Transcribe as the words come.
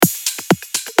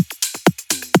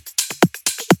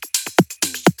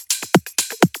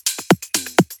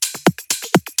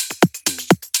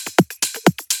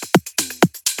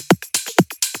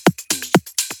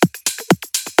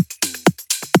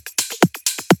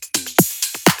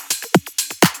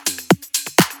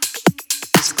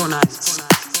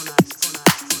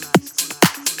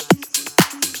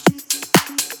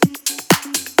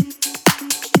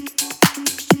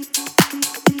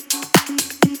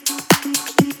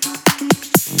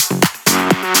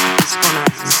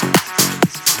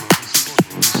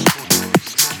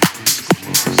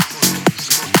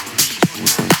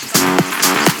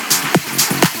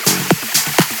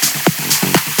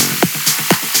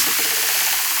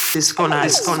Disco night,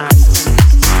 disco night.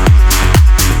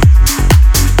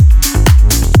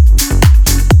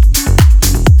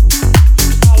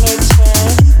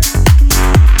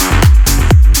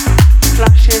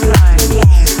 Flashing lights.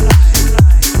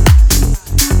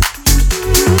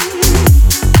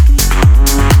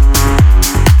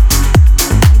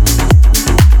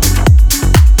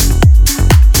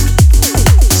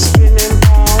 Spinning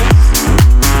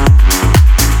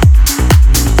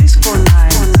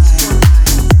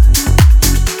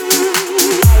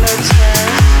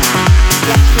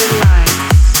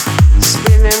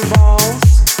balls.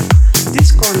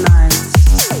 Disco night.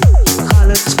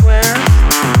 Colored squares.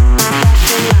 Flashing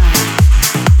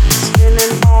lights.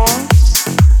 Spinning balls.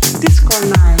 Disco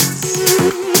night.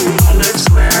 Colored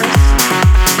squares.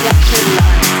 Flashing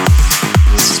lights,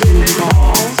 spinning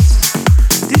balls,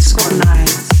 disco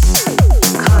nights,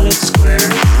 colored squares, flashing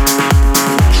lights,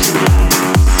 spinning balls,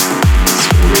 disco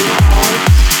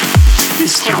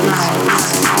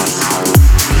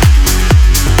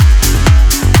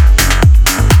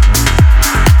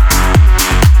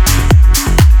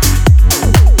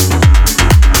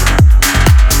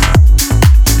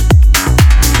nights,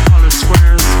 colored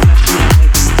squares, flashing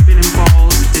lights, spinning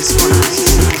balls, disco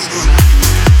nights.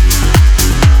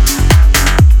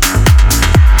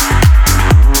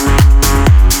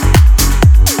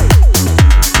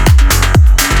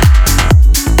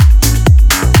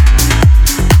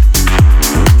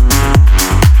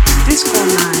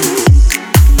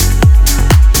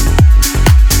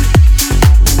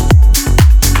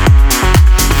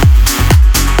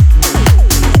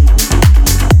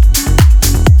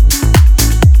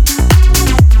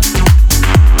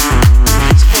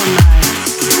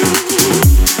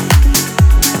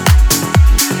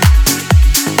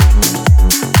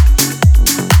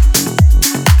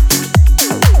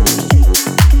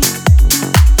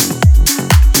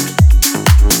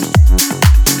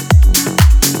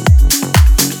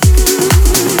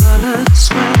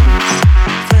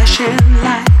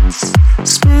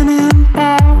 Spinning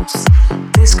balls,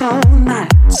 disco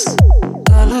nights,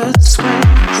 colored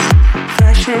squares,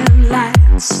 flashing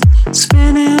lights,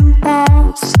 spinning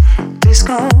balls,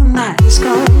 disco night,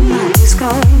 disco night, disco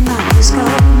night, disco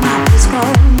night, disco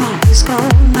night, disco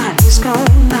night, disco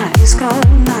night, disco night.